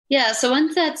Yeah, so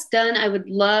once that's done, I would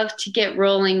love to get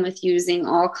rolling with using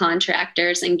all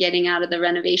contractors and getting out of the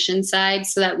renovation side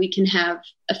so that we can have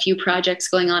a few projects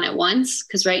going on at once.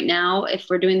 Because right now, if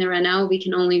we're doing the reno, we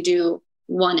can only do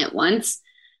one at once.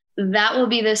 That will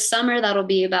be this summer. That'll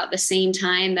be about the same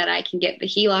time that I can get the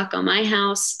HELOC on my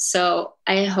house. So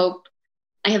I hope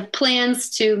I have plans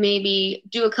to maybe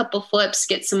do a couple flips,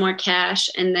 get some more cash,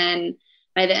 and then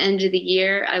by the end of the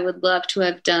year, I would love to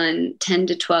have done 10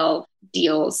 to 12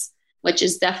 deals, which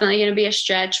is definitely going to be a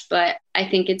stretch, but I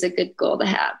think it's a good goal to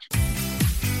have.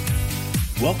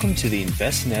 Welcome to the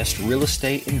InvestNest Real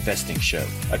Estate Investing Show,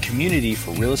 a community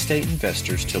for real estate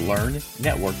investors to learn,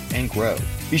 network, and grow.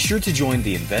 Be sure to join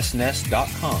the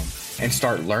investnest.com and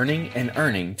start learning and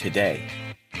earning today.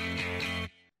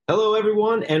 Hello,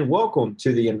 everyone, and welcome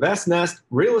to the InvestNest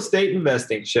Real Estate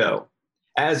Investing Show.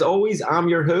 As always, I'm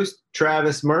your host,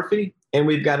 Travis Murphy, and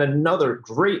we've got another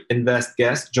great Invest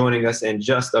guest joining us in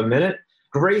just a minute.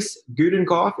 Grace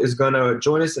Gudenkauf is going to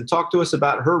join us and talk to us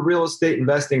about her real estate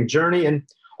investing journey and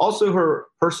also her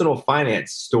personal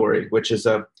finance story, which is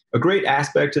a great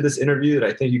aspect to this interview that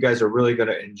I think you guys are really going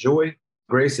to enjoy.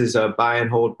 Grace is a buy and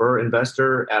hold BRRRR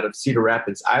investor out of Cedar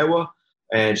Rapids, Iowa,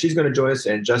 and she's going to join us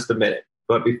in just a minute.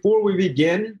 But before we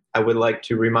begin, I would like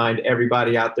to remind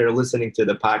everybody out there listening to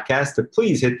the podcast to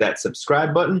please hit that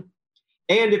subscribe button.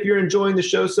 And if you're enjoying the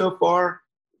show so far,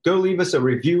 go leave us a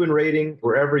review and rating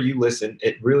wherever you listen.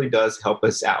 It really does help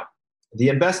us out. The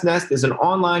InvestNest is an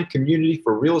online community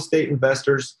for real estate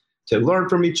investors to learn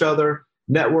from each other,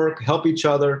 network, help each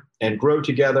other, and grow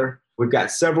together. We've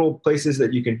got several places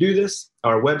that you can do this.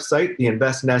 Our website,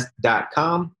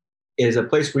 theinvestnest.com, is a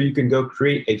place where you can go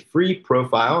create a free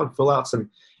profile and fill out some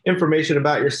information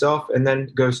about yourself and then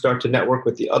go start to network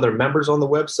with the other members on the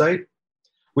website.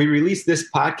 We release this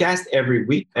podcast every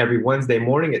week, every Wednesday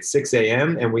morning at 6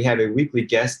 a.m., and we have a weekly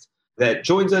guest that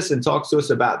joins us and talks to us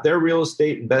about their real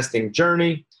estate investing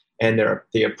journey and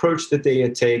the approach that they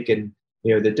take and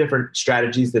the different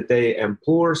strategies that they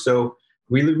employ. So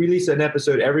we release an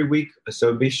episode every week,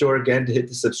 so be sure again to hit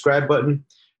the subscribe button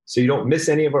so you don't miss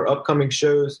any of our upcoming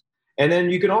shows. And then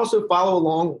you can also follow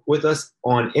along with us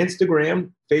on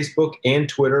Instagram, Facebook, and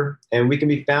Twitter, and we can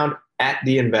be found at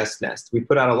the InvestNest. We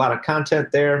put out a lot of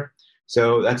content there,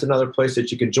 so that's another place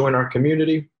that you can join our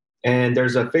community. And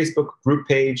there's a Facebook group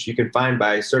page you can find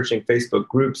by searching Facebook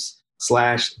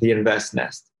groups/the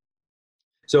InvestNest.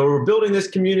 So we're building this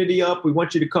community up. We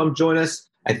want you to come join us.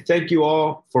 I thank you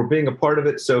all for being a part of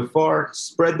it so far.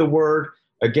 Spread the word.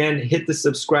 Again, hit the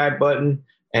subscribe button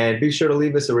and be sure to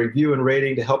leave us a review and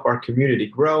rating to help our community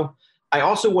grow. I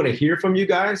also want to hear from you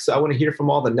guys. So I want to hear from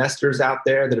all the nesters out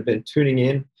there that have been tuning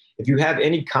in. If you have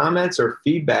any comments or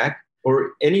feedback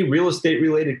or any real estate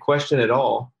related question at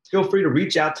all, feel free to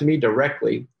reach out to me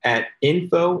directly at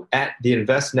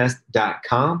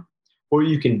info@theinvestnest.com, or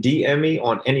you can DM me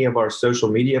on any of our social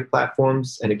media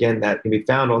platforms. And again, that can be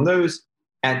found on those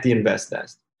at the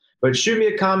InvestNest. But shoot me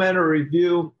a comment or a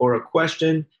review or a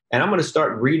question, and I'm going to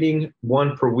start reading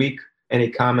one per week, any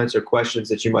comments or questions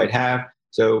that you might have.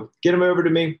 So get them over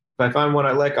to me. If I find one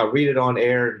I like, I'll read it on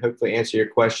air and hopefully answer your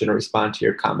question or respond to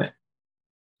your comment.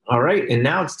 All right, and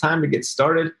now it's time to get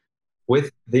started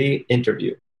with the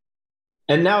interview.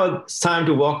 And now it's time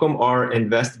to welcome our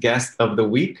Invest guest of the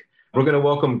week. We're going to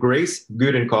welcome Grace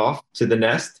Gudenkauf to the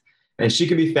Nest, and she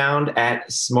can be found at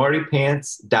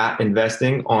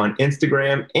smartypants.investing on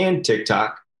Instagram and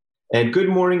TikTok, and Good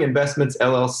Morning Investments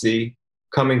LLC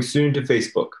coming soon to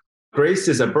Facebook. Grace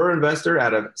is a BRRRR investor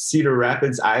out of Cedar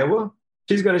Rapids, Iowa.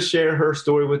 She's going to share her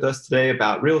story with us today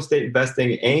about real estate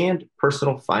investing and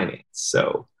personal finance.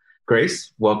 So,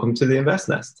 Grace, welcome to the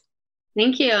InvestNest.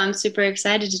 Thank you. I'm super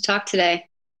excited to talk today.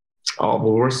 Oh,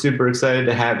 well, we're super excited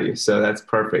to have you. So that's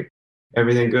perfect.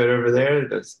 Everything good over there?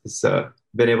 It's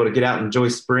been able to get out and enjoy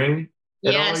spring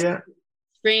at all yet?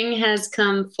 Spring has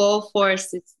come full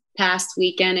force this past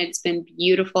weekend. It's been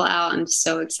beautiful out. I'm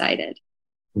so excited.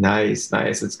 Nice.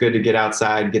 It's good to get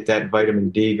outside, get that vitamin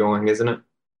D going, isn't it?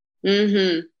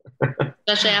 Mm-hmm.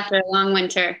 Especially after a long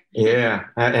winter. Yeah,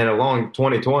 and a long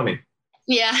 2020.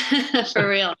 Yeah, for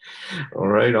real. All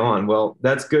right on. Well,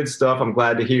 that's good stuff. I'm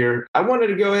glad to hear. I wanted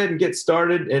to go ahead and get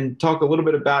started and talk a little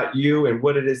bit about you and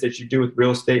what it is that you do with real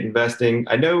estate investing.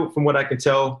 I know from what I can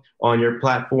tell on your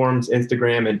platforms,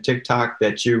 Instagram and TikTok,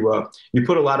 that you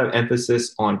put a lot of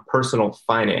emphasis on personal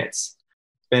finance.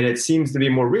 And it seems to be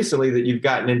more recently that you've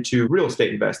gotten into real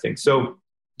estate investing. So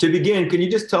to begin, can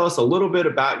you just tell us a little bit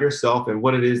about yourself and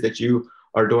what it is that you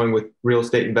are doing with real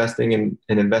estate investing and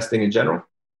investing in general?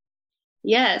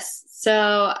 Yes.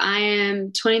 So I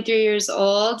am 23 years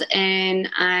old and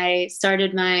I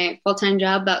started my full-time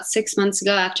job about 6 months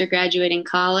ago after graduating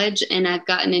college. And I've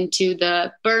gotten into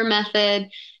the Burr method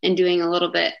and doing a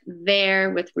little bit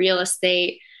there with real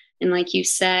estate. And like you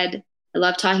said, I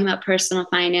love talking about personal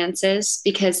finances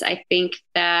because I think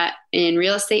that in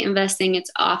real estate investing,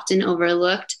 it's often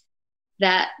overlooked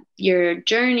that your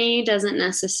journey doesn't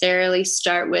necessarily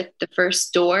start with the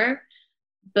first door,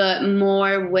 but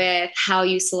more with how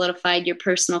you solidified your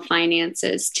personal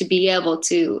finances to be able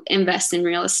to invest in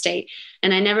real estate.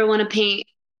 And I never want to paint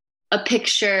a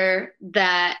picture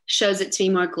that shows it to be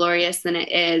more glorious than it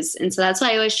is. And so that's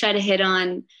why I always try to hit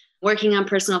on working on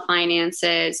personal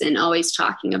finances and always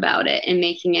talking about it and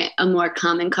making it a more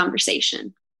common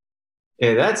conversation.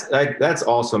 Yeah, that's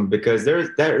awesome because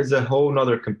there is a whole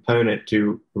nother component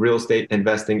to real estate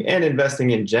investing and investing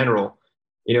in general.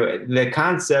 The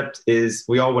concept is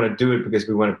we all want to do it because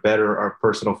we want to better our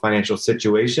personal financial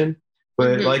situation.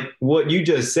 But like what you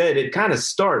just said, it kind of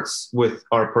starts with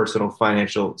our personal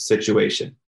financial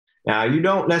situation. Now, you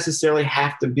don't necessarily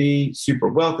have to be super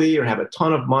wealthy or have a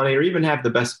ton of money or even have the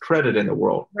best credit in the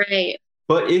world. Right.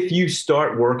 But if you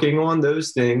start working on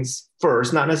those things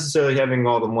first, not necessarily having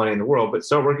all the money in the world, but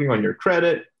start working on your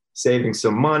credit, saving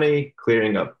some money,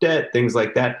 clearing up debt, things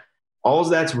like that, all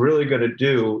that's really going to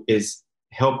do is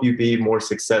help you be more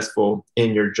successful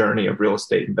in your journey of real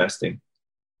estate investing.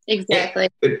 Exactly.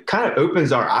 It kind of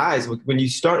opens our eyes when you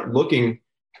start looking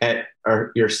at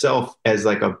yourself as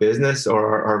like a business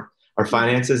or our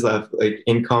finances, like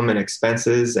income and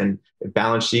expenses and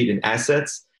balance sheet and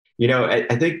assets.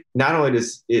 I think not only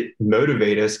does it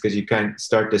motivate us because you kind of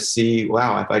start to see,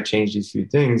 wow, if I change these few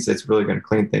things, that's really going to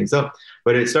clean things up.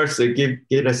 But it starts to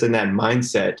get us in that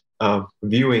mindset of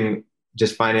viewing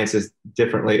just finances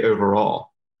differently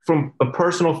overall. From a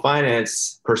personal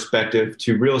finance perspective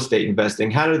to real estate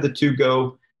investing, how do the two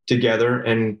go together?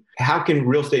 And how can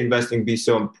real estate investing be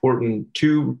so important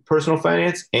to personal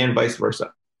finance and vice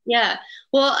versa? Yeah.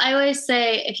 Well, I always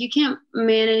say if you can't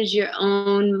manage your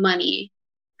own money,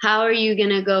 how are you going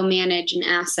to go manage an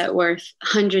asset worth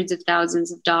hundreds of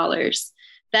thousands of dollars?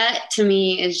 That to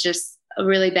me is just a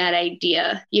really bad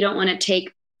idea. You don't want to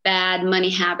take bad money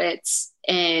habits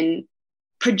and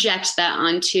project that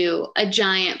onto a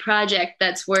giant project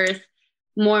that's worth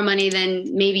more money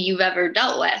than maybe you've ever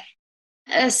dealt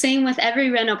with. Same with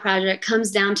every rental project comes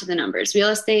down to the numbers. Real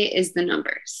estate is the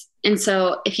numbers. And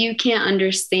so if you can't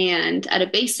understand at a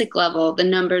basic level the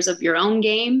numbers of your own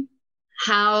game,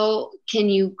 how can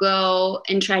you go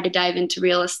and try to dive into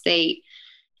real estate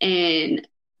and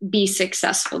be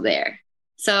successful there?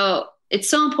 So it's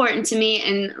so important to me.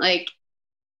 And like,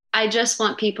 I just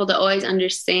want people to always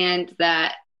understand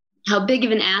that how big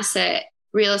of an asset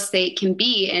real estate can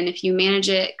be. And if you manage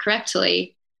it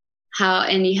correctly,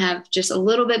 and you have just a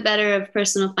little bit better of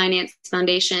personal finance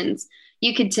foundations,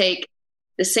 you could take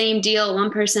the same deal.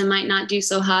 One person might not do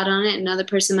so hot on it. Another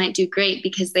person might do great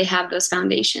because they have those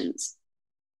foundations.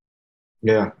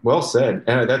 Yeah, well said.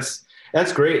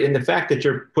 That's great. And the fact that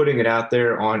you're putting it out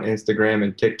there on Instagram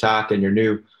and TikTok and your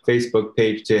new Facebook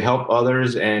page to help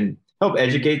others and help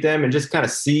educate them and just kind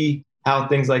of see how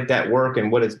things like that work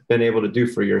and what it's been able to do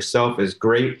for yourself is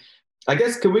great. I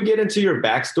guess, could we get into your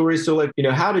backstory? So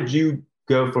how did you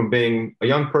go from being a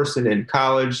young person in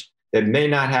college that may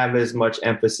not have as much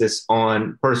emphasis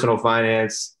on personal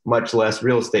finance, much less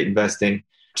real estate investing,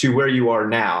 to where you are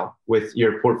now with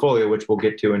your portfolio, which we'll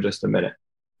get to in just a minute?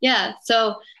 Yeah.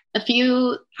 So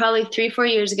probably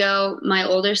 3-4 years ago, my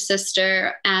older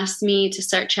sister asked me to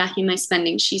start tracking my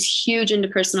spending. She's huge into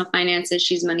personal finances.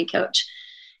 She's a money coach.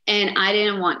 And I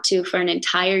didn't want to for an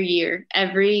entire year.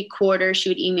 Every quarter, she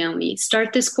would email me,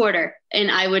 start this quarter. And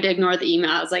I would ignore the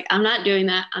email. I was like, I'm not doing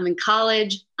that. I'm in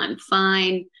college. I'm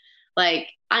fine. Like,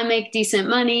 I make decent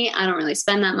money. I don't really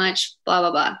spend that much, blah, blah,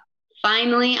 blah.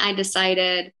 Finally, I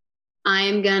decided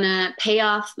I'm going to pay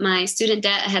off my student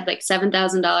debt. I had like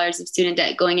 $7,000 of student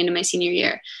debt going into my senior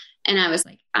year. And I was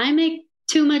like, I make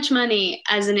too much money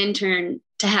as an intern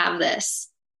to have this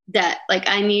debt. Like,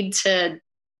 I need to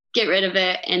get rid of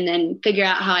it and then figure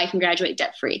out how I can graduate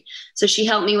debt free. So she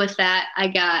helped me with that. I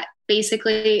got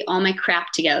basically all my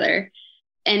crap together.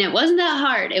 And it wasn't that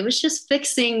hard. It was just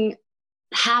fixing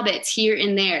habits here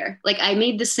and there. Like, I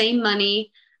made the same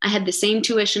money. I had the same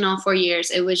tuition all 4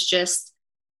 years. It was just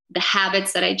the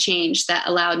habits that I changed that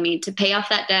allowed me to pay off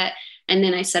that debt. And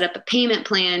then I set up a payment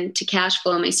plan to cash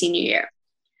flow my senior year.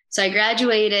 So I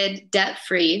graduated debt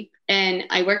free. And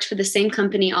I worked for the same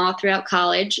company all throughout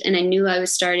college, and I knew I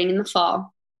was starting in the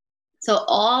fall. So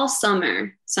all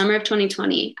summer of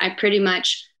 2020, I pretty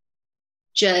much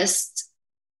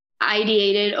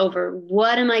ideated over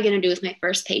what am I going to do with my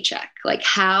first paycheck? Like,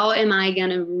 how am I going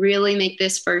to really make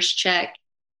this first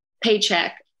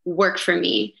paycheck work for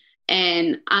me?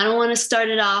 And I don't want to start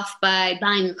it off by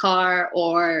buying a car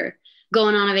or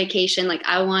going on a vacation. Like,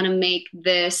 I want to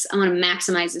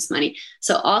maximize this money.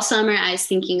 So all summer I was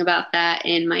thinking about that.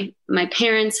 And my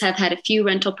parents have had a few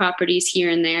rental properties here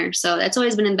and there. So that's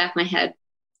always been in the back of my head.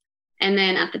 And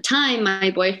then at the time, my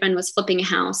boyfriend was flipping a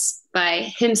house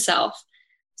by himself.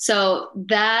 So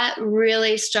that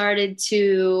really started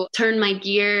to turn my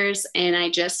gears, and I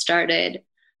just started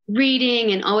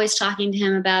reading and always talking to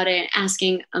him about it,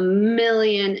 asking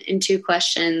 1,000,002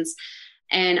 questions.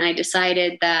 And I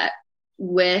decided that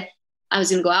I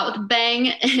was going to go out with a bang.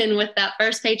 And with that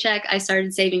first paycheck, I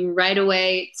started saving right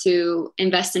away to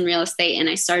invest in real estate. And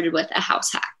I started with a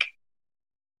house hack.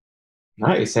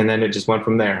 Nice. And then it just went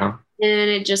from there, huh?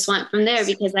 And it just went from there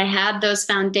because I had those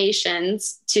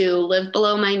foundations to live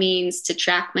below my means, to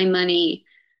track my money,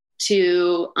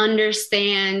 to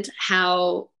understand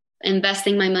how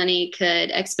investing my money could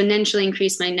exponentially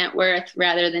increase my net worth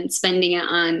rather than spending it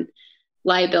on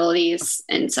liabilities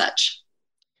and such.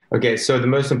 Okay, so the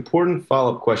most important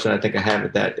follow-up question I think I have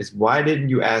with that is, why didn't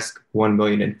you ask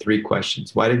 1,000,003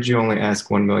 questions? Why did you only ask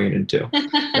 1,000,002?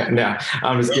 No,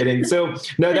 I'm just kidding. So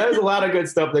no, that was a lot of good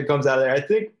stuff that comes out of there. I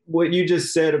think what you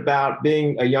just said about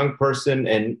being a young person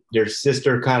and your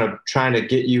sister kind of trying to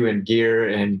get you in gear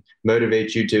and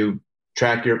motivate you to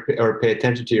track or pay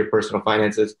attention to your personal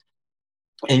finances,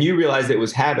 and you realized it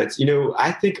was habits.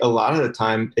 I think a lot of the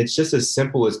time it's just as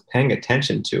simple as paying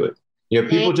attention to it.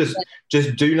 People just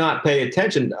do not pay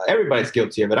attention. Everybody's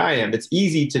guilty of it. I am. It's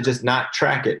easy to just not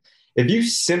track it. If you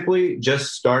simply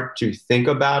just start to think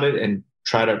about it and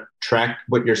try to track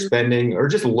what you're spending, or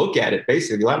just look at it,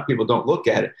 basically, a lot of people don't look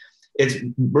at it. It's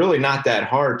really not that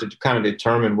hard to kind of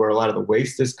determine where a lot of the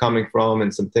waste is coming from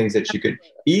and some things that you could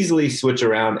easily switch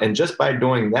around. And just by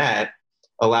doing that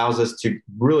allows us to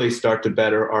really start to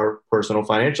better our personal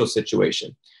financial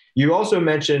situation. You also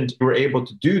mentioned you were able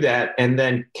to do that and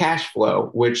then cash flow,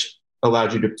 which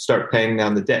allowed you to start paying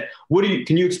down the debt.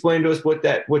 Can you explain to us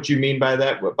what you mean by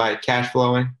that, by cash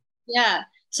flowing? Yeah.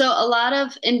 So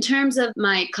in terms of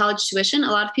my college tuition,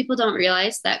 a lot of people don't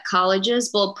realize that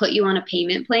colleges will put you on a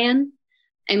payment plan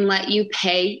and let you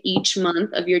pay each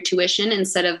month of your tuition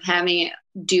instead of having it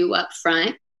due up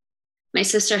front. My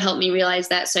sister helped me realize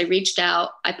that. So I reached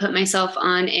out, I put myself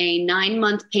on a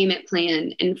 9-month payment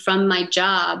plan. And from my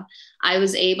job, I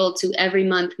was able to every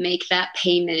month make that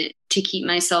payment to keep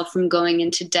myself from going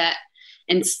into debt.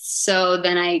 And so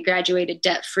then I graduated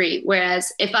debt free.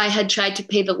 Whereas if I had tried to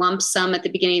pay the lump sum at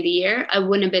the beginning of the year, I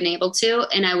wouldn't have been able to,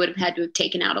 and I would have had to have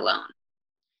taken out a loan.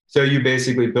 So you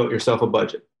basically built yourself a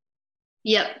budget.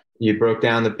 Yep. You broke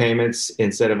down the payments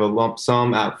instead of a lump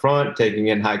sum out front, taking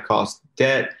in high cost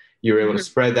debt. You were able to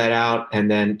spread that out and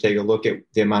then take a look at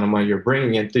the amount of money you're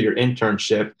bringing in through your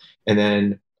internship, and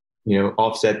then,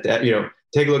 offset that,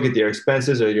 take a look at your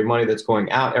expenses or your money that's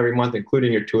going out every month,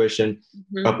 including your tuition,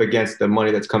 up against the money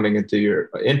that's coming into your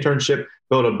internship,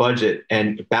 build a budget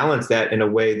and balance that in a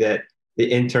way that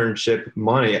the internship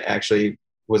money actually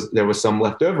there was some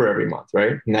left over every month,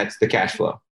 right? And that's the cash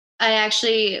flow. I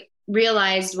actually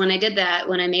realized when I did that,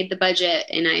 when I made the budget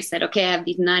and I said, okay, I have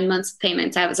these 9 months of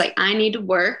payments, I was like, I need to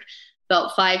work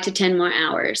about 5 to 10 more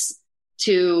hours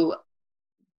to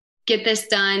get this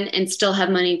done and still have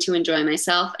money to enjoy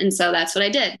myself. And so that's what I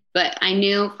did. But I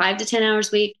knew 5 to 10 hours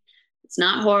a week, it's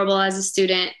not horrible as a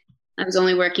student. I was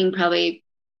only working probably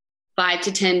 5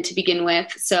 to 10 to begin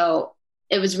with. So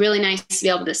it was really nice to be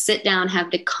able to sit down,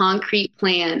 have the concrete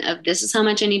plan of this is how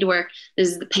much I need to work, this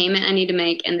is the payment I need to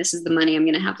make, and this is the money I'm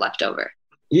going to have left over.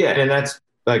 Yeah, and that's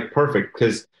like perfect,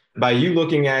 because by you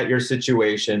looking at your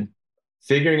situation,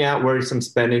 figuring out where some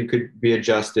spending could be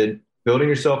adjusted, building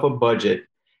yourself a budget,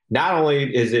 not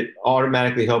only is it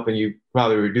automatically helping you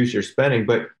probably reduce your spending,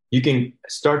 but you can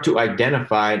start to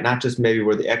identify not just maybe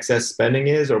where the excess spending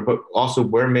is, but also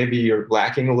where maybe you're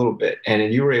lacking a little bit. And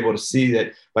then you were able to see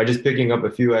that by just picking up a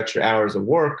few extra hours of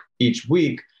work each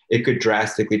week, it could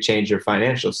drastically change your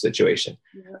financial situation.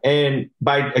 Yeah.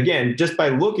 And just by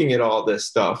looking at all this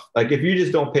stuff, like if you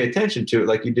just don't pay attention to it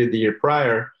like you did the year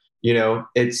prior,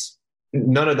 it's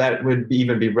none of that would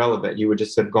even be relevant. You would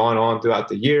just have gone on throughout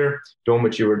the year doing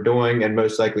what you were doing and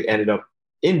most likely ended up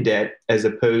in debt, as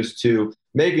opposed to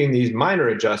making these minor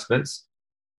adjustments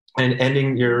and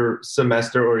ending your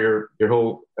semester or your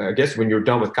whole, I guess when you were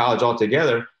done with college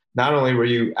altogether, not only were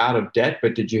you out of debt,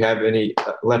 but did you have any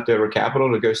leftover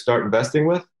capital to go start investing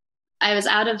with? I was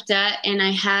out of debt and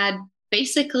I had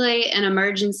basically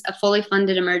a fully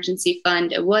funded emergency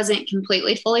fund. It wasn't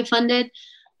completely fully funded,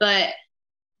 but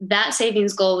that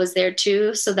savings goal was there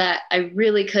too, so that I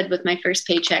really could, with my first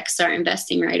paycheck, start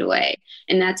investing right away.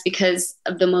 And that's because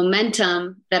of the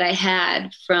momentum that I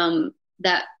had from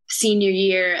that senior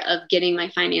year of getting my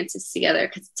finances together,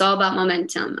 because it's all about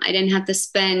momentum. I didn't have to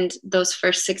spend those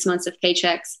first 6 months of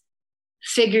paychecks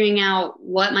figuring out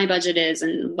what my budget is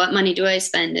and what money do I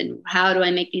spend and how do I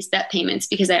make these debt payments,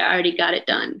 because I already got it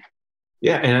done.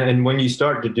 Yeah. And when you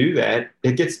start to do that,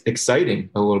 it gets exciting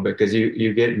a little bit because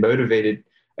you get motivated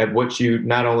at what you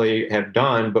not only have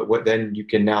done, but what then you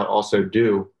can now also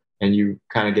do. And you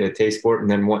kind of get a taste for it and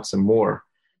then want some more.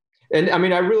 And I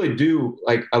mean, I really do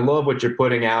I love what you're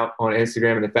putting out on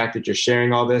Instagram and the fact that you're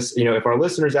sharing all this. If our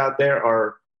listeners out there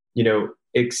are,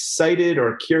 excited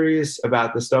or curious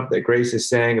about the stuff that Grace is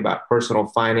saying about personal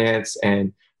finance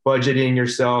and budgeting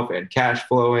yourself and cash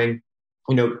flowing,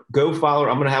 go follow her.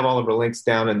 I'm going to have all of her links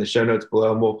down in the show notes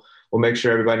below, and we'll make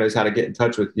sure everybody knows how to get in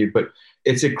touch with you. But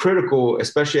it's a critical,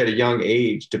 especially at a young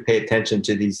age, to pay attention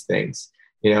to these things,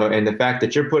 and the fact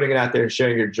that you're putting it out there and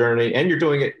sharing your journey, and you're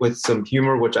doing it with some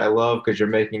humor, which I love because you're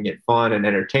making it fun and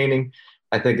entertaining.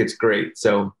 I think it's great.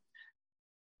 So,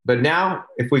 but now,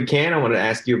 if we can, I want to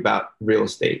ask you about real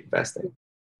estate investing.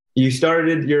 You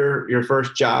started your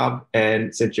first job,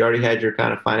 and since you already had your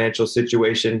kind of financial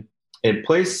situation in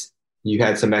place, you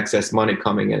had some excess money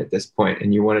coming in at this point,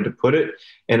 and you wanted to put it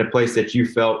in a place that you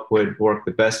felt would work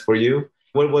the best for you.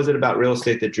 What was it about real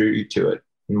estate that drew you to it,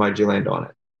 and why'd you land on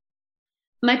it?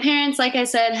 My parents, like I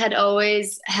said, had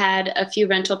always had a few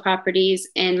rental properties,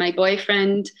 and my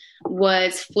boyfriend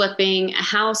was flipping a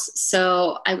house.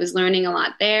 So I was learning a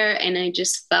lot there, and I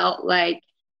just felt like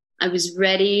I was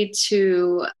ready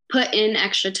to put in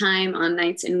extra time on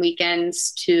nights and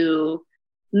weekends to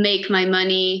make my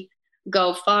money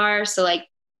go far. So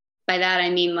by that, I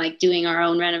mean doing our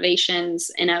own renovations,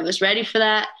 and I was ready for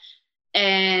that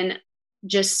and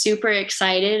just super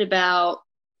excited about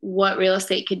what real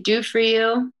estate could do for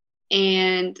you.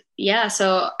 And yeah,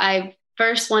 so I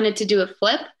first wanted to do a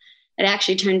flip. It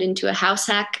actually turned into a house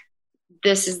hack.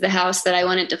 This is the house that I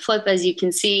wanted to flip. As you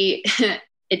can see,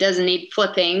 it doesn't need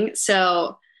flipping.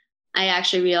 So I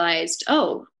actually realized,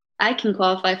 I can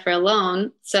qualify for a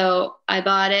loan. So I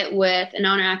bought it with an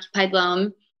owner-occupied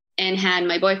loan and had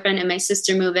my boyfriend and my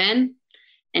sister move in.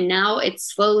 And now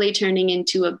it's slowly turning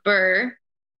into a BRRRR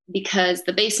because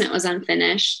the basement was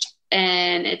unfinished.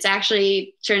 And it's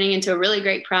actually turning into a really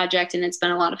great project, and it's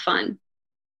been a lot of fun.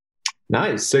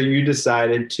 Nice. So you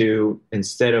decided to,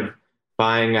 instead of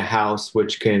buying a house,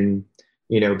 which can,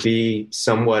 be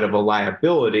somewhat of a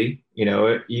liability,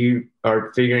 you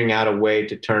are figuring out a way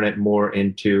to turn it more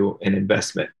into an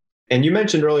investment. And you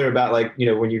mentioned earlier about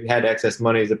when you had excess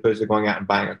money as opposed to going out and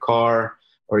buying a car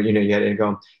or, you had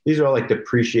income. These are all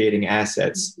depreciating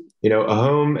assets. A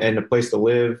home and a place to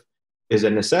live is a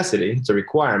necessity, it's a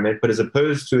requirement, but as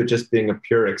opposed to it just being a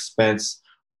pure expense,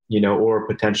 or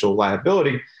potential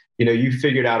liability, you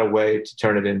figured out a way to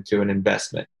turn it into an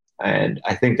investment. And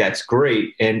I think that's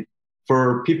great. And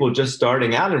for people just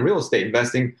starting out in real estate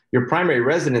investing, your primary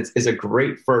residence is a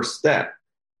great first step.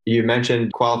 You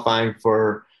mentioned qualifying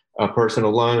for a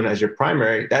personal loan as your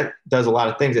primary. That does a lot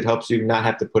of things. It helps you not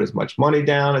have to put as much money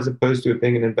down as opposed to it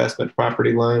being an investment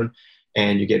property loan,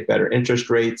 and you get better interest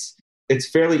rates. It's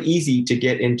fairly easy to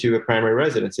get into a primary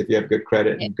residence if you have good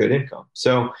credit and good income.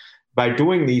 So by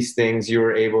doing these things, you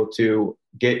were able to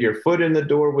get your foot in the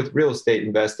door with real estate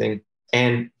investing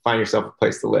and find yourself a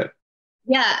place to live.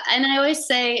 Yeah. And I always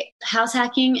say house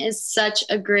hacking is such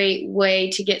a great way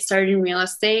to get started in real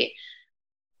estate,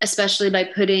 especially by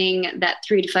putting that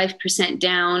 3 to 5%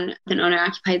 down an owner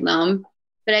occupied loan.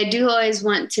 But I do always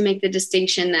want to make the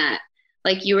distinction that,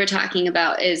 like you were talking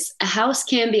about, is a house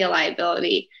can be a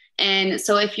liability. And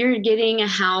so if you're getting a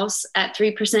house at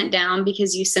 3% down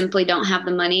because you simply don't have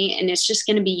the money and it's just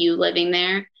going to be you living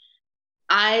there,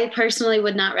 I personally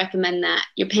would not recommend that.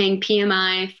 You're paying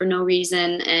PMI for no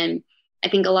reason. And I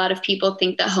think a lot of people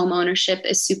think that home ownership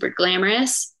is super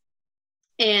glamorous.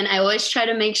 And I always try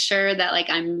to make sure that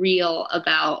I'm real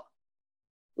about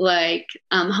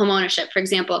home ownership. For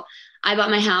example, I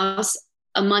bought my house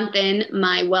a month in,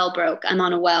 my well broke. I'm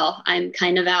on a well. I'm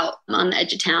kind of out on the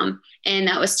edge of town. And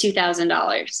that was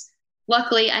 $2,000.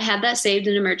 Luckily, I had that saved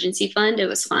in an emergency fund. It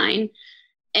was fine.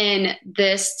 And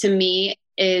this to me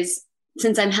is,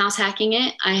 since I'm house hacking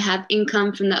it, I have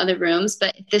income from the other rooms.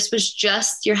 But if this was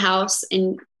just your house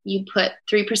and you put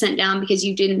 3% down because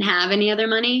you didn't have any other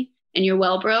money and you're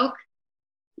well broke,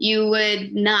 you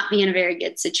would not be in a very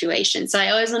good situation. So I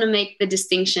always want to make the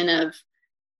distinction of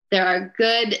there are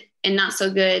good and not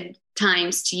so good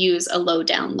times to use a low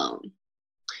down loan.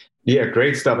 Yeah,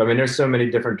 great stuff. I mean, there's so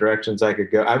many different directions I could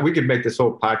go. We could make this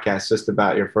whole podcast just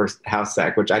about your first house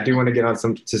hack, which I do want to get on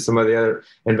some of the other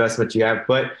investments you have,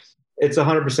 but it's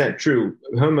 100% true.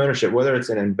 Home ownership, whether it's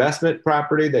an investment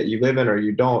property that you live in or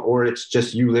you don't, or it's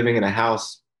just you living in a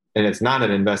house and it's not an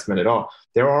investment at all,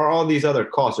 there are all these other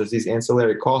costs. There's these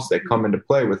ancillary costs that come into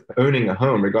play with owning a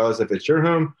home, regardless if it's your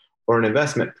home or an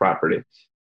investment property.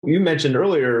 You mentioned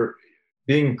earlier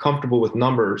being comfortable with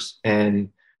numbers and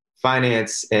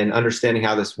finance and understanding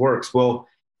how this works. Well,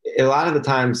 a lot of the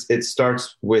times it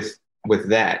starts with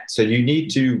that. So you need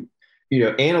to,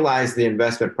 analyze the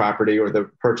investment property or the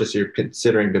purchase you're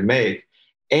considering to make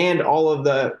and all of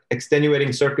the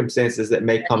extenuating circumstances that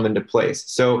may come into place.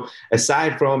 So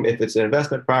aside from if it's an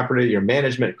investment property, your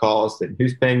management costs and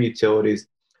who's paying utilities,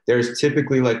 there's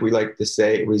typically, like we like to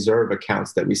say, reserve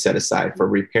accounts that we set aside for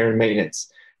repair and maintenance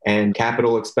and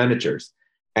capital expenditures.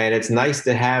 And it's nice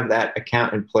to have that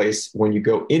account in place when you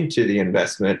go into the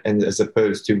investment and as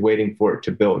opposed to waiting for it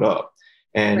to build up.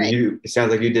 And Right. it sounds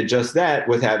like you did just that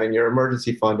with having your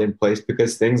emergency fund in place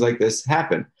because things like this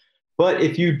happen. But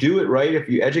if you do it right, if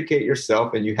you educate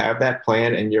yourself and you have that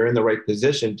plan and you're in the right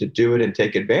position to do it and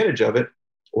take advantage of it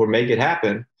or make it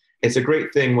happen, it's a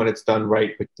great thing when it's done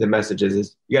right. But the message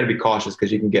is you got to be cautious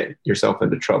because you can get yourself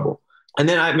into trouble. And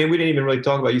then, I mean, we didn't even really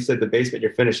talk about, you said the basement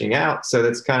you're finishing out. So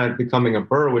that's kind of becoming a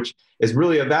BRRRR, which is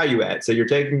really a value add. So you're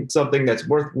taking something that's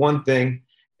worth one thing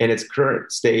in its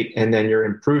current state, and then you're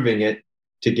improving it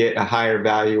to get a higher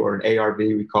value, or an ARV,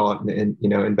 we call it, in,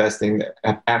 investing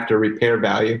after repair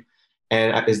value.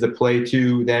 And is the play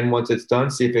to then, once it's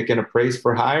done, see if it can appraise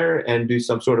for higher and do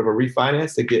some sort of a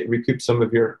refinance to recoup some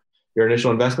of your initial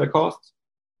investment costs?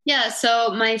 Yeah, so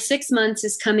my 6 months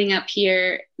is coming up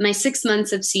here. My 6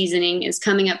 months of seasoning is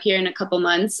coming up here in a couple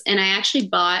months. And I actually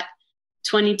bought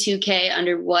 22K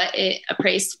under what it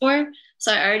appraised for.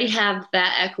 So I already have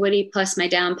that equity plus my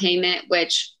down payment,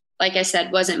 which, like I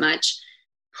said, wasn't much,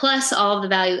 plus all of the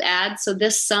value adds. So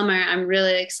this summer, I'm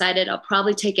really excited. I'll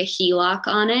probably take a HELOC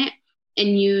on it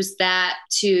and use that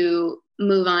to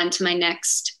move on to my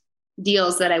next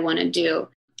deals that I want to do.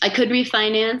 I could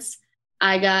refinance.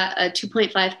 I got a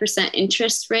 2.5%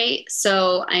 interest rate,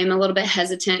 so I am a little bit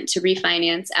hesitant to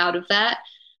refinance out of that.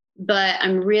 But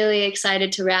I'm really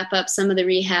excited to wrap up some of the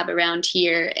rehab around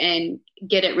here and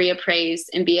get it reappraised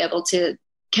and be able to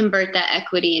convert that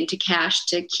equity into cash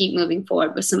to keep moving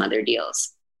forward with some other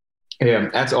deals. Yeah,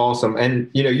 that's awesome. And,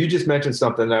 you just mentioned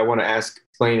something that I want to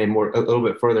explain a little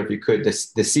bit further, if you could, the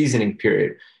seasoning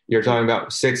period. You're talking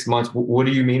about 6 months. What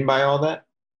do you mean by all that?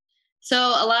 So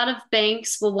a lot of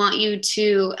banks will want you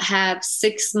to have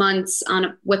 6 months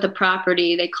with a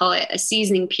property. They call it a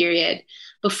seasoning period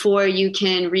before you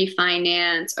can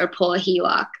refinance or pull a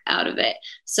HELOC out of it.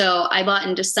 So I bought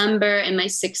in December and my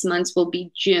 6 months will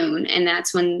be June. And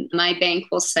that's when my bank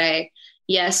will say,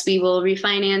 yes, we will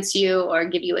refinance you or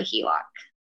give you a HELOC.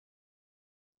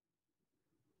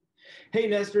 Hey,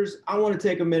 Nesters, I want to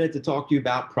take a minute to talk to you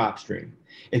about PropStream.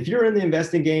 If you're in the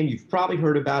investing game, you've probably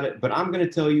heard about it, but I'm going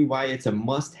to tell you why it's a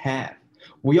must-have.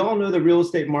 We all know the real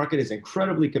estate market is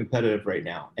incredibly competitive right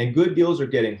now, and good deals are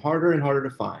getting harder and harder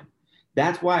to find.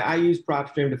 That's why I use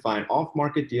PropStream to find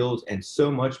off-market deals and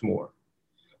so much more.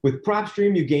 With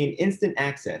PropStream, you gain instant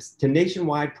access to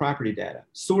nationwide property data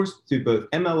sourced through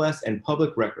both MLS and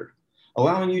public record,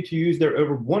 allowing you to use their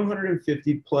over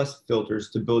 150 plus filters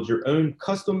to build your own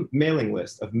custom mailing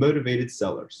list of motivated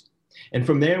sellers. And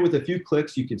from there, with a few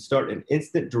clicks, you can start an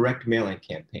instant direct mailing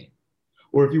campaign.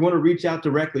 Or if you want to reach out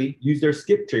directly, use their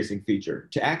skip tracing feature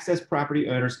to access property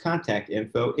owners' contact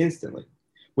info instantly,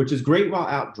 which is great while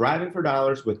out driving for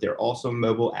dollars with their awesome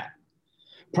mobile app.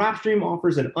 PropStream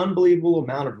offers an unbelievable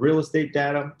amount of real estate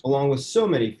data, along with so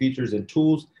many features and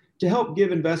tools to help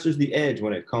give investors the edge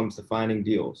when it comes to finding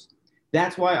deals.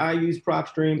 That's why I use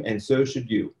PropStream, and so should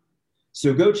you.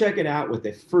 So go check it out with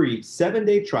a free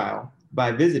 7-day trial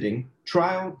by visiting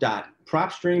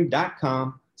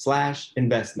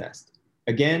trial.propstream.com/investnest.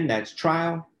 Again, that's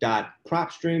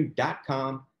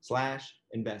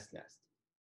trial.propstream.com/investnest.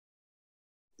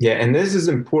 Yeah, and this is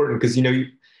important because,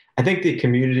 I think the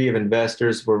community of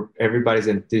investors where everybody's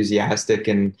enthusiastic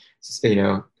and,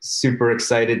 super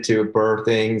excited to BRRRR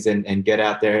things and get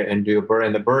out there and do a BRRRR.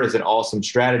 And the BRRRR is an awesome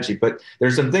strategy, but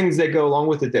there's some things that go along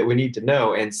with it that we need to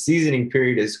know. And seasoning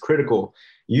period is critical.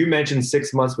 You mentioned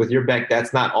 6 months with your bank.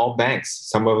 That's not all banks.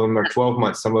 Some of them are 12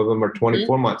 months. Some of them are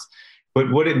 24 months. But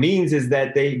what it means is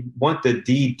that they want the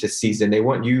deed to season. They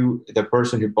want you, the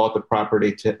person who bought the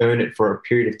property, to own it for a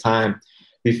period of time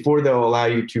before they'll allow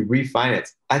you to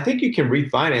refinance. I think you can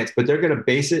refinance, but they're going to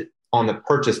base it on the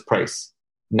purchase price,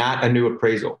 not a new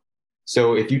appraisal.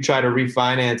 So if you try to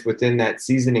refinance within that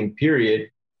seasoning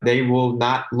period, they will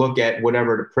not look at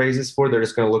whatever it appraises for. They're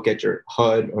just going to look at your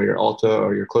HUD or your Alta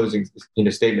or your closing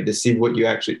statement to see what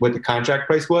the contract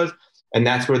price was. And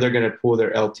that's where they're going to pull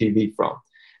their LTV from.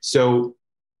 So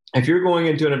if you're going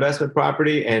into an investment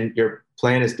property and your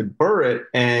plan is to BRRRR it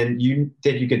and you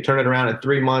think you can turn it around in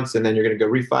 3 months and then you're going to go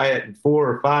refi it in 4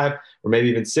 or 5 or maybe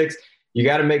even 6, you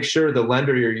got to make sure the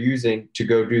lender you're using to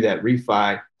go do that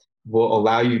refi will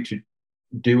allow you to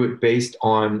do it based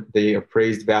on the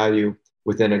appraised value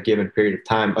within a given period of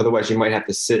time. Otherwise, you might have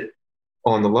to sit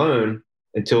on the loan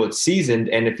until it's seasoned.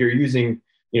 And if you're using,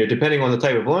 depending on the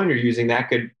type of loan you're using, that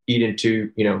could eat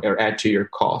into, or add to your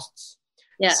costs.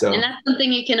 Yeah. So, and that's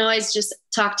something you can always just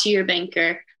talk to your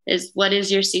banker is what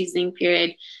is your seasoning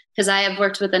period? Because I have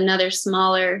worked with another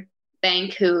smaller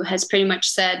bank who has pretty much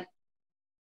said,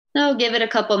 no, give it a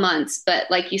couple months.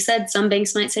 But like you said, some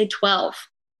banks might say 12.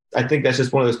 I think that's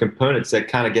just one of those components that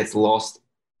kind of gets lost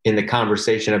in the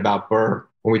conversation about BRRRR.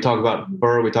 When we talk about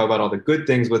BRRRR, we talk about all the good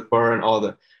things with BRRRR and all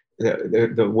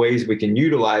the ways we can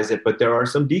utilize it. But there are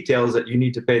some details that you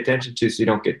need to pay attention to so you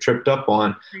don't get tripped up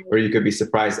on, or you could be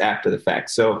surprised after the fact.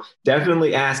 So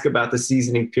definitely ask about the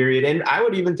seasoning period. And I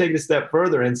would even take it a step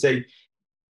further and say,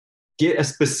 get a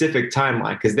specific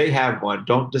timeline because they have one.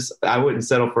 I wouldn't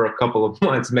settle for a couple of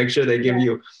months. Make sure they give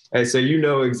you, so you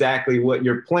know exactly what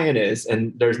your plan is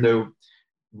and there's no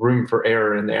room for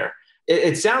error in there.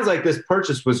 It sounds like this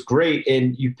purchase was great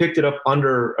and you picked it up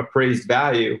under appraised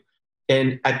value.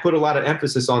 And I put a lot of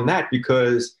emphasis on that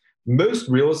because most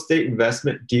real estate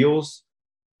investment deals,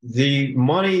 the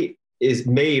money is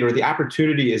made or the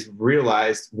opportunity is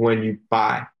realized when you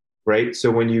buy, right? So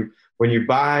when you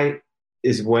buy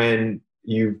is when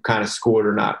you've kind of scored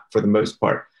or not for the most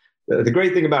part. The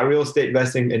great thing about real estate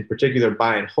investing, in particular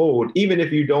buy and hold, even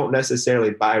if you don't necessarily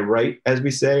buy right, as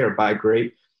we say, or buy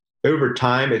great, over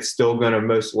time, it's still going to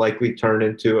most likely turn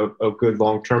into a good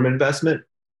long-term investment.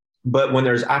 But when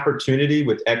there's opportunity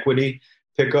with equity,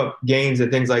 pickup gains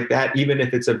and things like that, even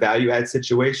if it's a value add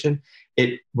situation,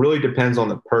 it really depends on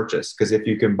the purchase. Because if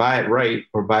you can buy it right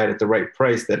or buy it at the right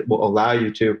price, that will allow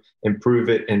you to improve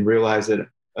it and realize it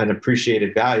an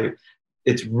appreciated value.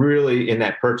 It's really in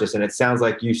that purchase. And it sounds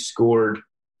like you scored,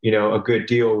 a good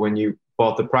deal when you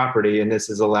bought the property. And this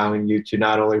is allowing you to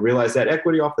not only realize that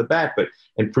equity off the bat, but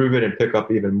improve it and pick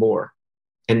up even more.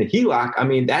 And the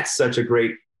HELOC, that's such a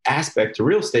great aspect to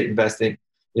real estate investing.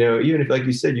 Even if, like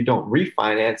you said, you don't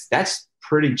refinance, that's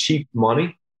pretty cheap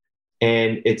money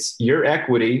and it's your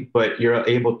equity, but you're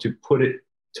able to put it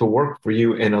to work for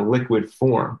you in a liquid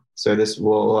form. So this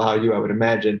will allow you, I would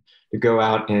imagine, to go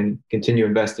out and continue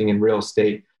investing in real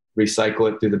estate,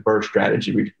 recycle it through the BRRRR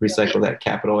strategy, recycle that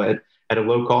capital at a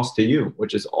low cost to you,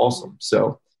 which is awesome.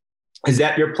 So is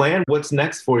that your plan? What's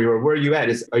next for you, or where are you at?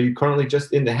 Are you currently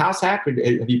just in the house hack, or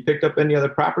have you picked up any other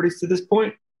properties to this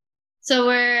point? So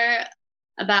we're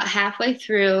about halfway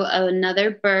through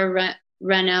another BRRRR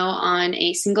reno on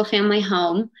a single family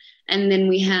home. And then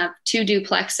we have 2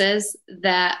 duplexes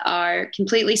that are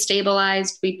completely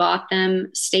stabilized. We bought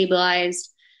them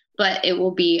stabilized, but it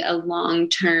will be a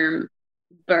long-term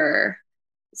BRRRR.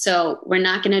 So we're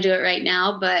not going to do it right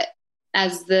now, but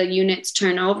as the units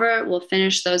turn over, we'll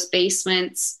finish those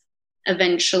basements,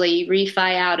 eventually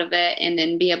refi out of it, and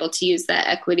then be able to use that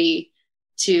equity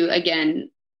to, again,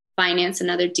 finance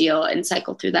another deal and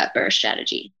cycle through that BRRRR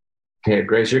strategy. Yeah,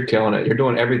 Grace, you're killing it. You're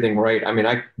doing everything right.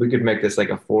 We could make this like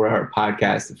a 4-hour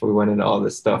podcast if we went into all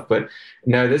this stuff, but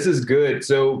no, this is good.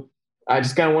 So I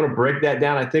just kind of want to break that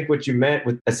down. I think what you meant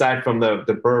with, aside from the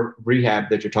BRRRR rehab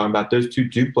that you're talking about, those 2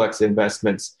 duplex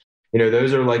investments,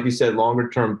 those are, like you said, longer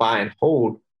term buy and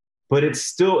hold, but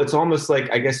it's almost like,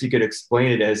 I guess you could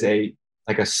explain it as a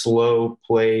slow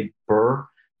played BRRRR.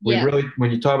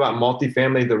 When you talk about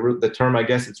multifamily, the term, I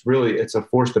guess it's a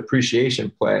forced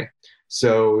appreciation play.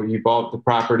 So you bought the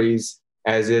properties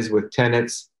as is with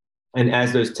tenants, and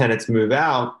as those tenants move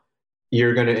out,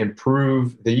 you're going to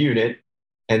improve the unit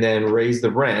and then raise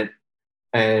the rent.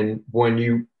 And when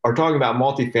you are talking about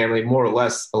multifamily, more or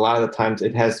less, a lot of the times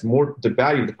the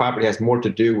value of the property has more to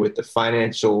do with the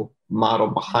financial model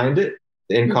behind it,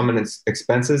 the income and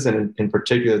expenses, and in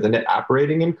particular, the net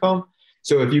operating income.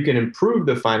 So if you can improve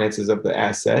the finances of the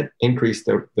asset, increase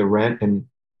the rent, and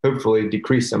hopefully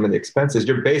decrease some of the expenses,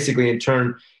 you're basically in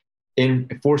turn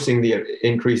enforcing the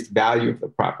increased value of the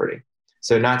property.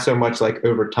 So not so much like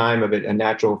over time of it, a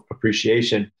natural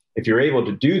appreciation. If you're able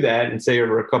to do that and say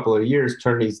over a couple of years,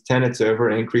 turn these tenants over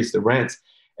and increase the rents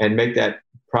and make that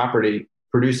property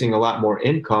producing a lot more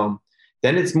income,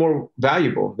 then it's more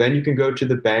valuable. Then you can go to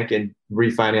the bank and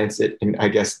refinance it and, I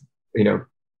guess, do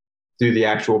the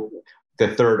actual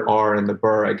the third R in the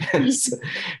BRRRR, I guess.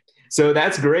 So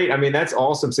that's great. I mean, that's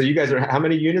awesome. So you guys how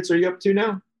many units are you up to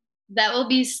now?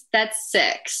 That's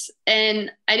 6.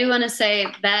 And I do want to say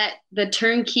that the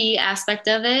turnkey aspect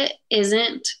of it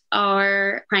isn't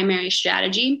our primary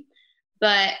strategy,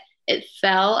 but it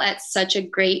fell at such a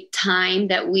great time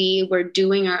that we were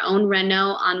doing our own reno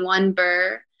on one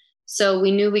BRRRR. So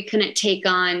we knew we couldn't take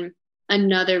on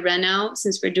another reno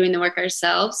since we're doing the work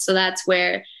ourselves. So that's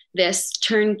where these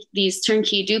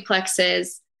turnkey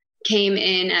duplexes came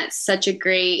in at such a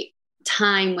great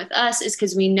time with us, is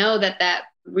because we know that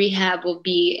rehab will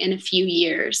be in a few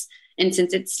years. And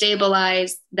since it's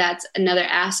stabilized, that's another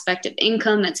aspect of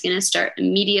income that's going to start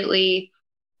immediately.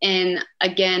 And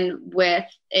again, with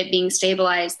it being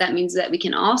stabilized, that means that we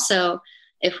can also,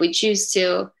 if we choose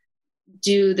to,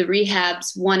 do the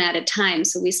rehabs one at a time.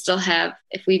 So we still have,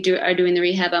 if we are doing the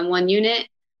rehab on one unit,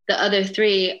 the other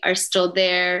 3 are still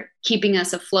there, keeping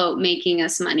us afloat, making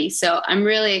us money. So I'm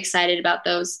really excited about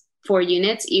those 4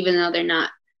 units, even though they're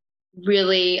not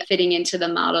really fitting into the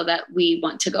model that we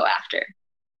want to go after.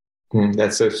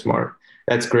 That's so smart.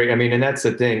 That's great. I mean, and that's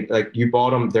the thing, like you bought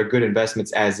them, they're good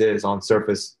investments as is on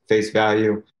surface face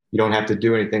value. You don't have to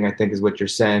do anything, I think is what you're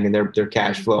saying. And they're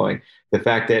cash flowing. The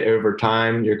fact that over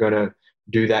time, you're going to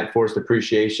do that forced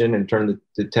appreciation and turn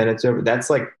the tenants over, that's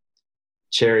like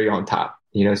cherry on top,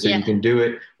 so you can do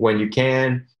it when you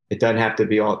can. It doesn't have to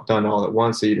be done all at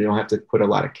once. So you don't have to put a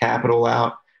lot of capital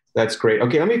out. That's great.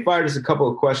 Okay. Let me fire just a couple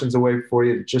of questions away for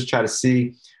you to just try to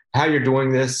see how you're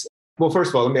doing this. Well, first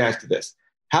of all, let me ask you this.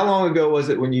 How long ago was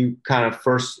it when you kind of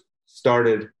first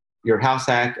started your house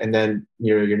hack and then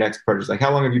your next purchase? Like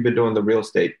how long have you been doing the real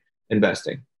estate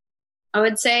investing? I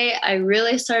would say I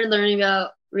really started learning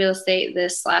about real estate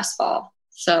this last fall.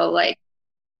 So like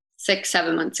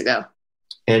 6-7 months ago.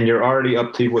 And you're already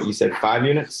up to what you said, 5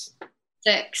 units?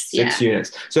 6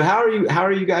 units. So how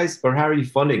are you guys, or how are you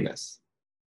funding this?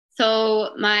 So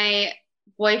my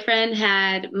boyfriend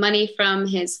had money from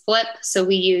his flip. So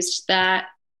we used that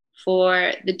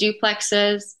for the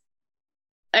duplexes,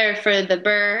 or for the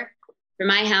BRRRR. For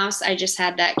my house, I just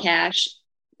had that cash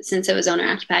since it was owner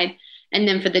occupied. And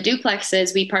then for the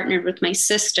duplexes, we partnered with my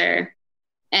sister.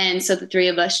 And so the 3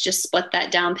 of us just split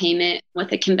that down payment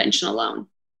with a conventional loan.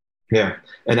 Yeah.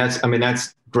 And that's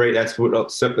great. That's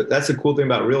the cool thing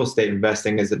about real estate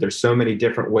investing, is that there's so many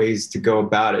different ways to go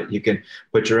about it. You can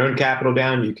put your own capital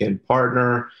down, you can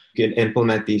partner, you can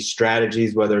implement these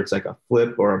strategies, whether it's like a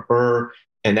flip or a BRRRR,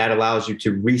 and that allows you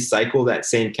to recycle that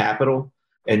same capital.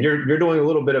 And you're doing a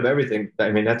little bit of everything.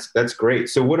 I mean, that's great.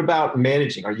 So what about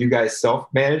managing? Are you guys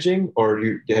self-managing, or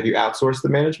have you outsourced the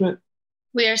management?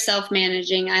 We are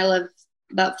self-managing. I live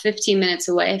about 15 minutes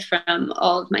away from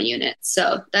all of my units.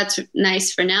 So that's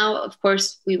nice for now. Of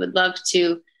course, we would love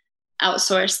to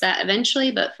outsource that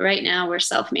eventually, but for right now, we're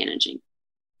self-managing.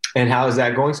 And how is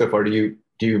that going so far? Do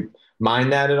you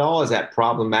mind that at all? Is that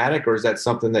problematic, or is that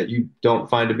something that you don't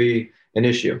find to be an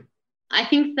issue? I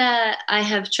think that I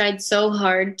have tried so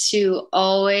hard to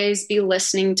always be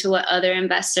listening to what other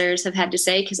investors have had to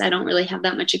say, because I don't really have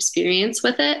that much experience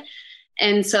with it.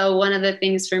 And so one of the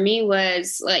things for me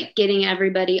was like getting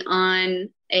everybody on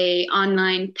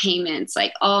online payments,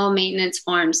 like all maintenance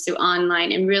forms through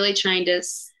online, and really trying to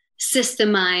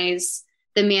systemize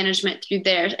the management through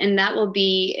there. And that will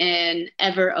be an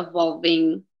ever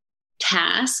evolving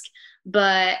task,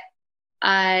 but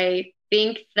I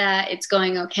think that it's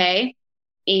going okay.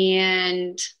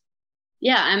 And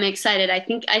yeah, I'm excited. I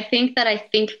think that I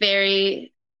think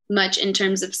very much in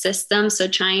terms of systems. So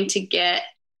trying to get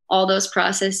all those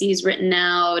processes written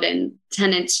out and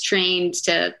tenants trained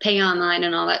to pay online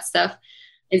and all that stuff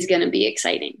is going to be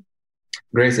exciting.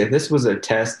 Grace, if this was a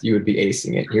test, you would be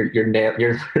acing it.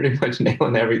 You're pretty much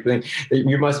nailing everything.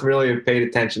 You must really have paid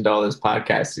attention to all those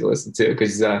podcasts you listen to,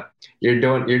 because you're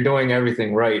doing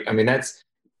everything right. I mean,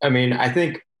 I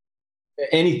think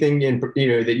anything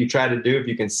that you try to do, if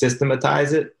you can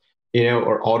systematize it,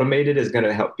 or automate it, is going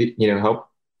to help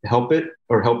it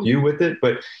or help you with it.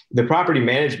 But the property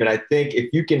management, I think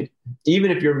if you can,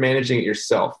 even if you're managing it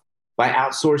yourself, by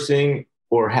outsourcing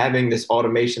or having this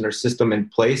automation or system in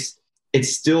place, it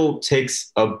still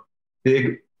takes a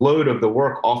big load of the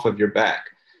work off of your back.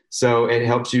 So it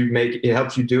helps you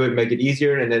do it, make it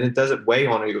easier. And then it doesn't weigh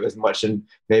on you as much and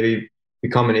maybe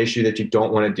become an issue that you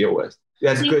don't want to deal with.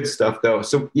 That's good stuff though.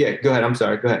 So yeah, go ahead. I'm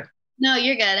sorry. Go ahead. No,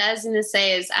 you're good. I was going to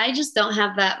say is I just don't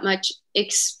have that much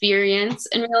experience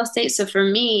in real estate. So for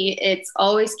me, it's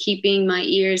always keeping my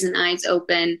ears and eyes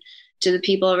open to the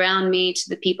people around me, to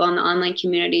the people in the online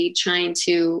community, trying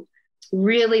to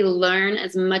really learn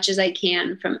as much as I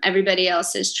can from everybody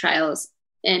else's trials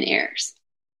and errors.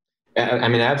 I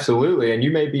mean, absolutely. And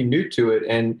you may be new to it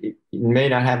and you may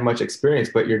not have much experience,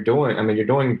 but you're doing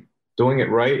it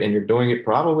right, and you're doing it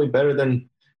probably better than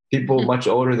people much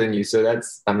older than you. So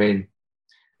I mean,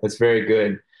 that's very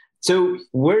good. So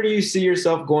where do you see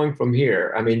yourself going from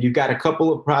here? I mean, you've got a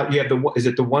couple of you have is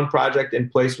it the one project in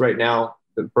place right now,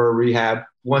 the Burr rehab?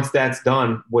 Once that's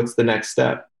done, what's the next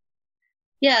step?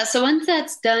 Yeah, so once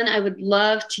that's done, I would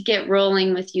love to get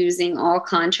rolling with using all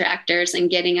contractors and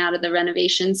getting out of the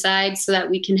renovation side so that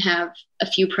we can have a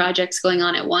few projects going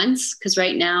on at once. Because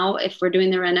right now, if we're doing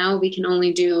the reno, we can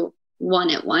only do one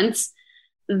at once.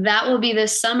 That will be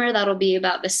this summer. That'll be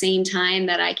about the same time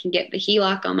that I can get the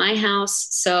HELOC on my house.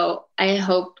 So I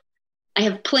hope I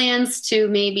have plans to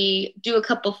maybe do a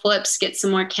couple flips, get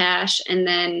some more cash, and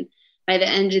then by the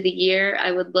end of the year,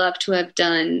 I would love to have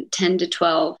done 10 to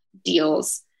 12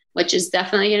 deals, which is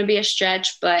definitely going to be a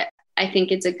stretch, but I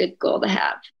think it's a good goal to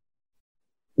have.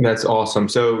 That's awesome.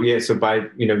 So yeah, so by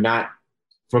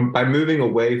by moving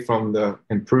away from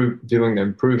doing the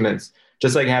improvements,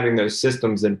 just like having those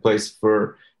systems in place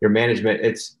for your management,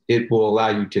 it will allow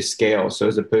you to scale. So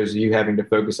as opposed to you having to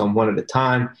focus on one at a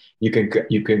time, you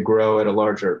can grow at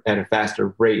a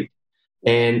faster rate.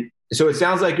 And so it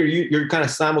sounds like you're kind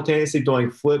of simultaneously doing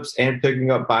flips and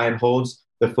picking up buy and holds.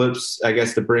 The flips, I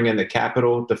guess, to bring in the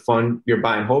capital to fund your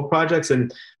buy and hold projects,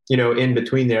 and in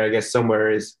between there, I guess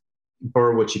somewhere is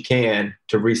burr what you can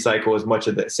to recycle as much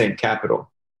of that same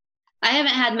capital. I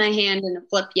haven't had my hand in a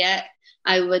flip yet.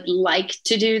 I would like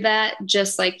to do that,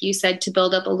 just like you said, to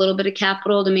build up a little bit of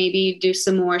capital to maybe do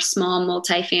some more small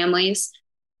multifamilies.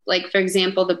 Like, for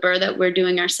example, the burr that we're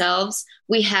doing ourselves,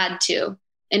 we had to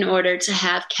in order to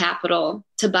have capital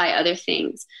to buy other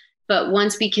things. But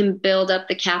once we can build up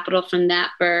the capital from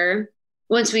that burr,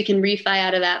 once we can refi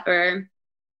out of that burr,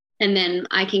 and then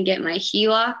I can get my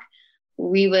HELOC,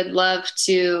 we would love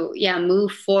to,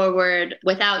 move forward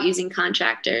without using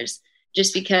contractors,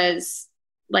 just because,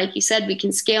 like you said, we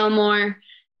can scale more.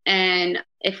 And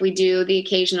if we do the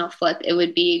occasional flip, it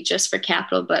would be just for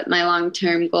capital. But my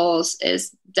long-term goals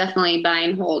is definitely buy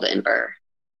and hold and burr.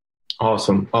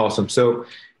 Awesome. So,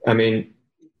 I mean,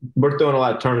 we're throwing a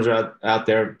lot of terms out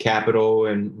there, capital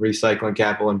and recycling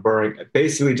capital and burring.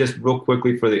 Basically, just real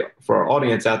quickly for our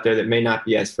audience out there that may not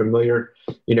be as familiar,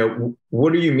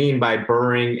 what do you mean by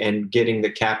burring and getting the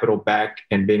capital back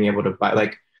and being able to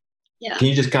buy? Can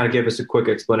you just kind of give us a quick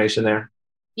explanation there?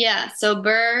 Yeah. So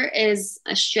burr is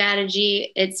a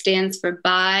strategy. It stands for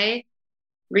buy,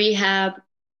 rehab,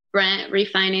 rent,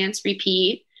 refinance,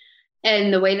 repeat.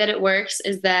 And the way that it works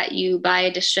is that you buy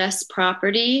a distressed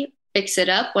property, fix it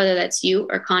up, whether that's you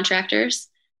or contractors,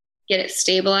 get it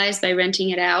stabilized by renting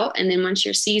it out. And then once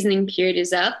your seasoning period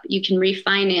is up, you can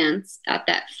refinance at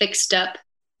that fixed up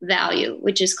value,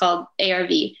 which is called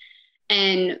ARV.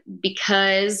 And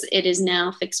because it is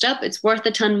now fixed up, it's worth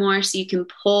a ton more. So you can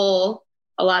pull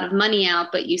a lot of money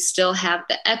out, but you still have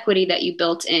the equity that you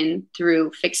built in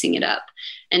through fixing it up.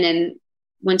 And then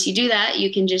once you do that,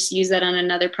 you can just use that on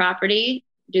another property,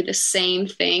 do the same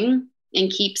thing, and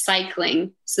keep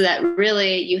cycling so that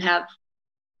really you have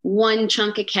one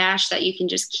chunk of cash that you can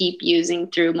just keep using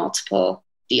through multiple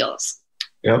deals.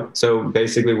 Yep. So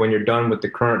basically, when you're done with the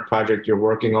current project you're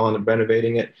working on and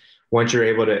renovating it, once you're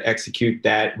able to execute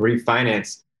that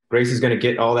refinance, Grace is going to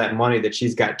get all that money that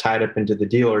she's got tied up into the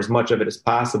deal, or as much of it as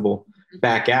possible,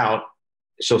 back out.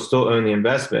 She'll still own the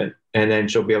investment, and then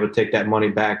she'll be able to take that money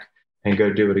back and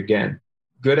go do it again.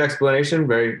 Good explanation.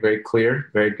 Very, very clear.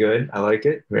 Very good. I like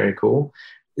it. Very cool.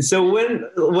 So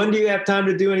when do you have time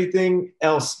to do anything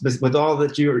else with all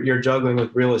that you're juggling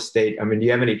with real estate? I mean, do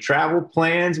you have any travel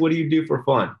plans? What do you do for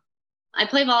fun? I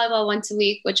play volleyball once a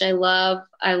week, which I love.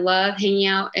 I love hanging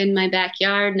out in my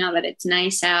backyard now that it's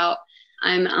nice out.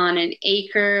 I'm on an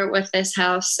acre with this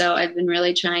house, so I've been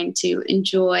really trying to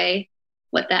enjoy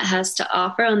what that has to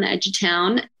offer on the edge of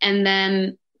town. And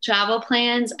then travel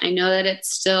plans, I know that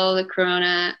it's still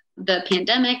the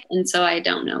pandemic, and so I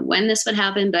don't know when this would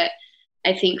happen, but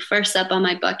I think first up on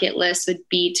my bucket list would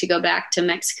be to go back to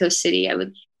Mexico City. I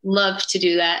would love to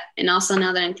do that. And also,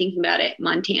 now that I'm thinking about it,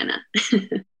 Montana.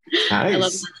 Nice. I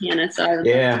love Montana, so I would love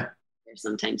to go there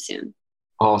sometime soon.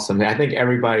 Awesome. I think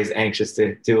everybody's anxious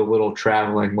to do a little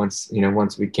traveling once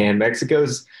we can.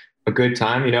 Mexico's a good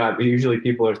time. Usually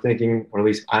people are thinking, or at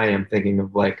least I am thinking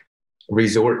of like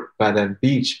resort by the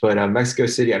beach, but Mexico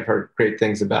City, I've heard great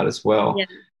things about as well. Yeah.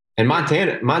 And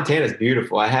Montana's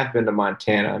beautiful. I have been to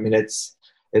Montana. I mean, it's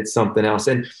something else.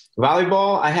 And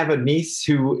volleyball, I have a niece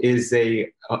who is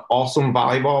a awesome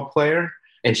volleyball player.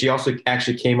 And she also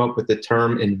actually came up with the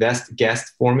term invest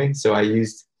guest for me. So I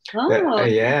used Oh,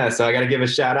 Yeah, so I got to give a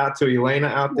shout out to Elena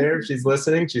out there. If she's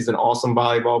listening. She's an awesome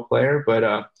volleyball player,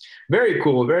 but very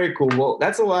cool, very cool. Well,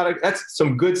 that's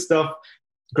some good stuff.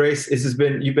 Grace,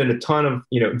 you've been a ton of,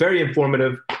 very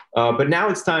informative. But now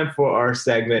it's time for our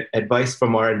segment, Advice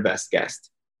from Our Invest Guest.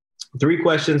 3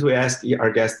 questions we ask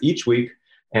our guests each week.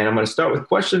 And I'm going to start with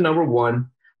question number 1.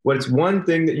 What's one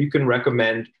thing that you can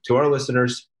recommend to our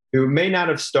listeners who may not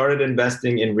have started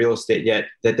investing in real estate yet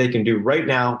that they can do right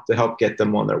now to help get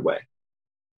them on their way?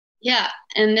 Yeah.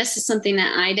 And this is something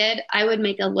that I did. I would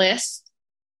make a list,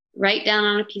 write down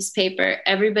on a piece of paper,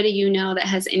 everybody you know that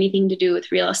has anything to do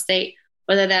with real estate,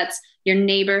 whether that's your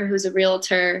neighbor who's a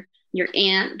realtor, your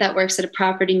aunt that works at a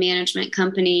property management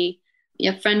company,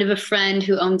 a friend of a friend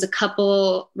who owns a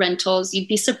couple rentals. You'd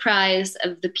be surprised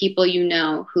of the people you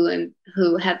know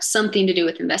who have something to do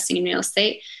with investing in real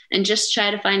estate, and just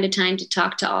try to find a time to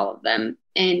talk to all of them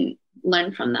and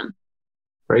learn from them.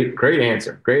 Great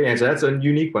answer. Great answer. That's a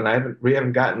unique one. We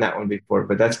haven't gotten that one before,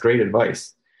 but that's great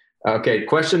advice. Okay.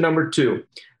 Question number 2.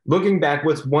 Looking back,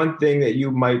 what's one thing that you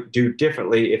might do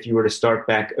differently if you were to start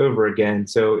back over again?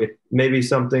 So if maybe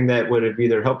something that would have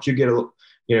either helped you get to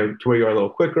where you are a little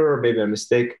quicker, or maybe a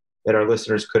mistake that our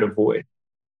listeners could avoid.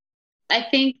 I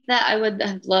think that I would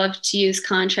have loved to use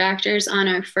contractors on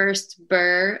our first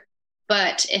BRRRR,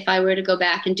 but if I were to go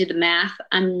back and do the math,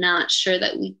 I'm not sure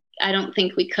I don't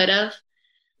think we could have.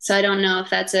 So I don't know if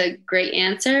that's a great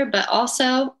answer, but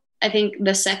also I think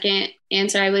the second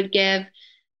answer I would give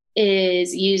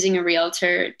is using a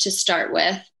realtor to start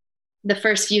with. The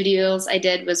first few deals I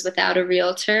did was without a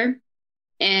realtor,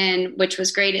 and which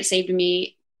was great. It saved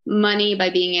me money by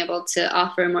being able to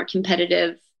offer a more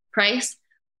competitive price.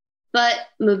 But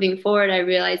moving forward, I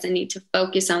realized I need to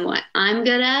focus on what I'm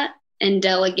good at and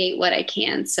delegate what I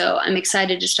can. So I'm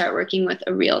excited to start working with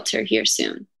a realtor here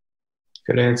soon.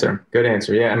 Good answer.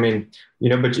 Yeah. I mean,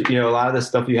 but a lot of this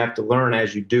stuff you have to learn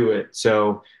as you do it.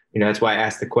 So, that's why I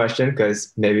asked the question,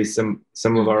 because maybe some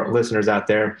of our listeners out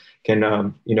there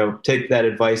can, take that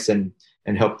advice and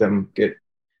help them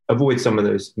avoid some of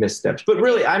those missteps. But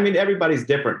really, I mean, everybody's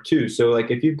different too. So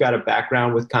like if you've got a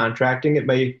background with contracting, it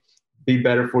may be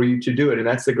better for you to do it. And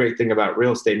that's the great thing about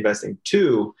real estate investing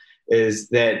too, is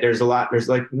that there's no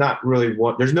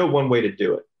one way to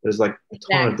do it. There's like a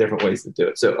ton of different ways to do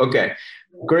it. So, okay,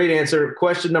 great answer.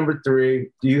 Question number 3,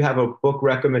 do you have a book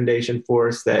recommendation for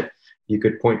us that you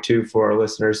could point to for our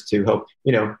listeners to help,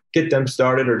 get them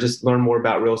started or just learn more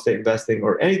about real estate investing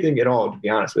or anything at all, to be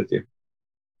honest with you?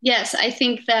 Yes, I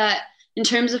think that in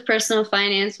terms of personal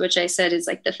finance, which I said is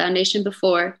like the foundation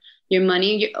before, Your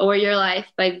Money or Your Life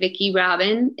by Vicki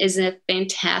Robin is a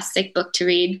fantastic book to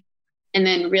read. And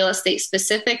then real estate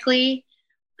specifically,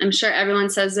 I'm sure everyone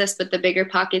says this, but the Bigger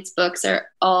Pockets books are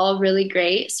all really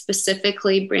great,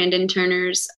 specifically Brandon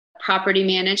Turner's property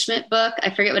management book.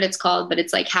 I forget what it's called, but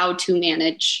it's like how to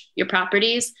manage your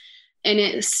properties. And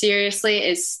it seriously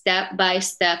is step by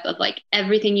step of like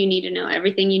everything you need to know,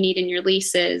 everything you need in your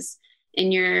leases,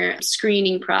 in your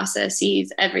screening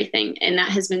processes, everything. And that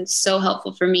has been so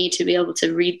helpful for me to be able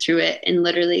to read through it and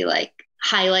literally like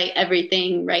highlight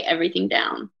everything, write everything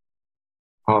down.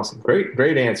 Awesome.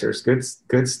 Great answers.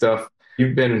 Good stuff.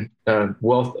 You've been a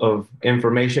wealth of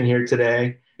information here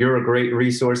today. You're a great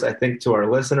resource, I think, to our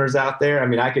listeners out there. I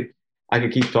mean, I could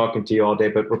keep talking to you all day,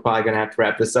 but we're probably going to have to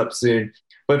wrap this up soon.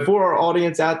 But for our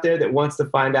audience out there that wants to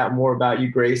find out more about you,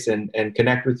 Grace, and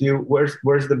connect with you,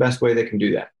 where's the best way they can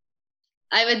do that?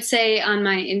 I would say on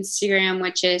my Instagram,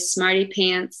 which is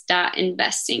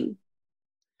smartypants.investing.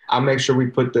 I'll make sure we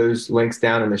put those links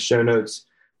down in the show notes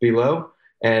below.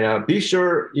 And be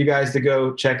sure, you guys, to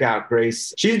go check out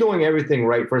Grace. She's doing everything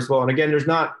right, first of all. And again, there's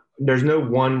no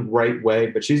one right way,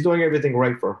 but she's doing everything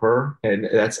right for her, and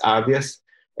that's obvious.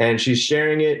 And she's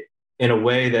sharing it in a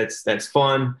way that's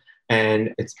fun,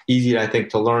 and it's easy, I think,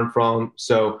 to learn from.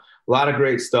 So a lot of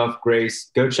great stuff,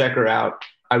 Grace. Go check her out.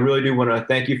 I really do want to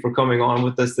thank you for coming on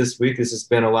with us this week. This has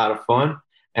been a lot of fun,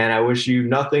 and I wish you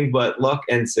nothing but luck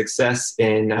and success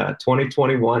in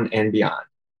 2021 and beyond.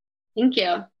 Thank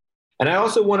you. And I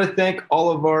also want to thank all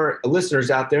of our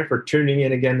listeners out there for tuning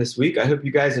in again this week. I hope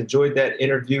you guys enjoyed that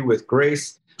interview with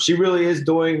Grace. She really is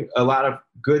doing a lot of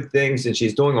good things, and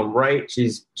she's doing them right.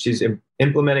 She's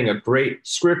implementing a great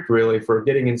script, really, for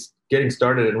getting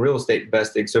started in real estate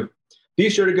investing. So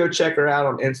be sure to go check her out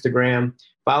on Instagram.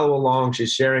 Follow along.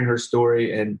 She's sharing her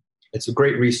story, and it's a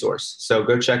great resource. So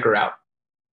go check her out.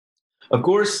 Of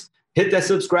course, hit that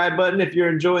subscribe button if you're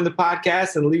enjoying the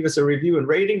podcast, and leave us a review and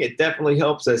rating. It definitely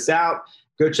helps us out.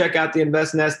 Go check out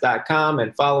theinvestnest.com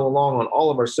and follow along on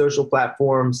all of our social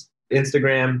platforms,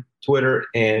 Instagram, Twitter,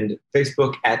 and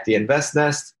Facebook at The Invest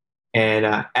Nest.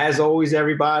 And as always,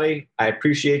 everybody, I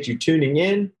appreciate you tuning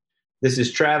in. This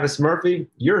is Travis Murphy,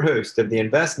 your host of the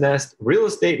Invest Nest Real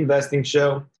Estate Investing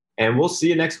Show, and we'll see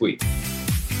you next week.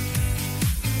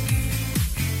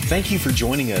 Thank you for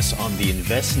joining us on the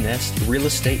Invest Nest Real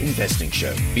Estate Investing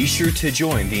Show. Be sure to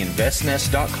join the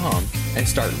investnest.com and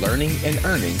start learning and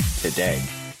earning today.